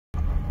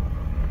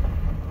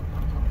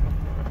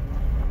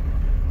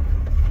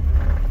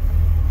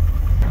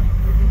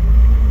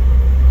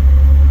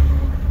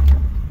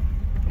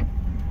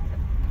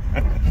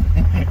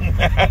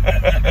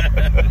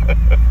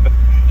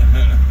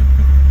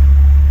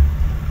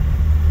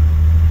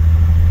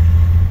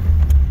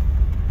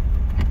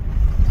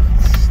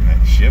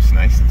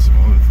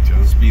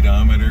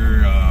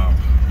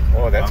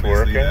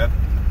working.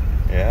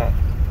 Yeah.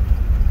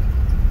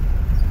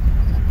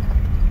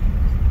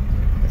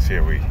 Let's see,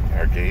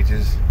 our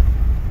gauges.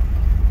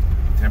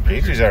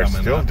 Gauges are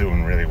still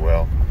doing really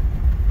well.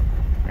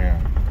 Yeah.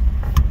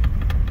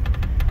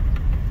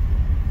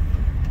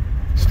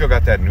 Still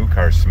got that new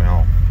car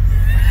smell.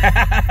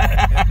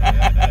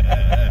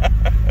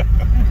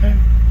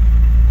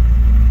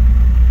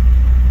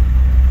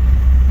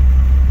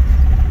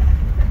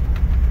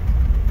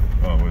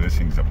 Oh, well, this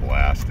thing's a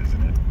blast,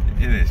 isn't it?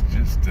 It is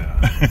just a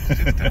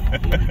whole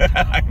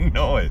town. I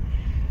know it.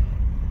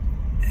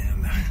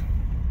 And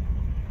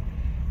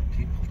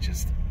people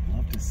just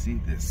love to see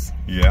this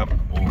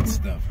old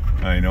stuff.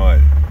 I know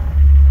it.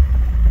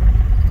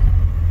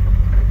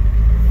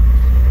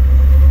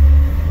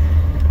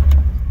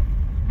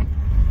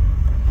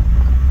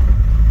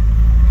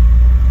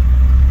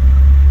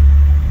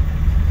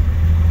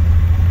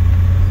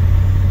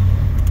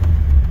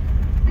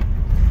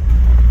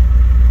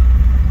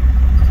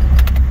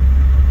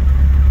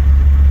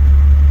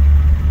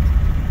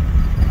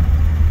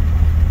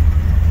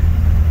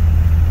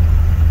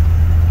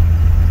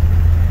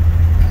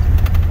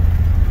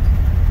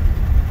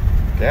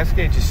 Gas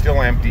gauge is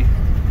still empty.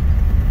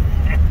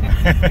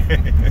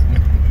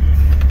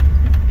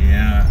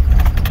 Yeah,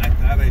 I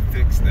thought I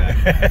fixed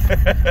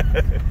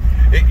that.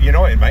 You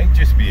know, it might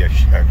just be a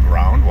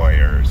ground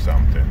wire or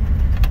something.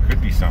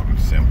 Could be something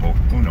simple.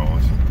 Who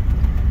knows?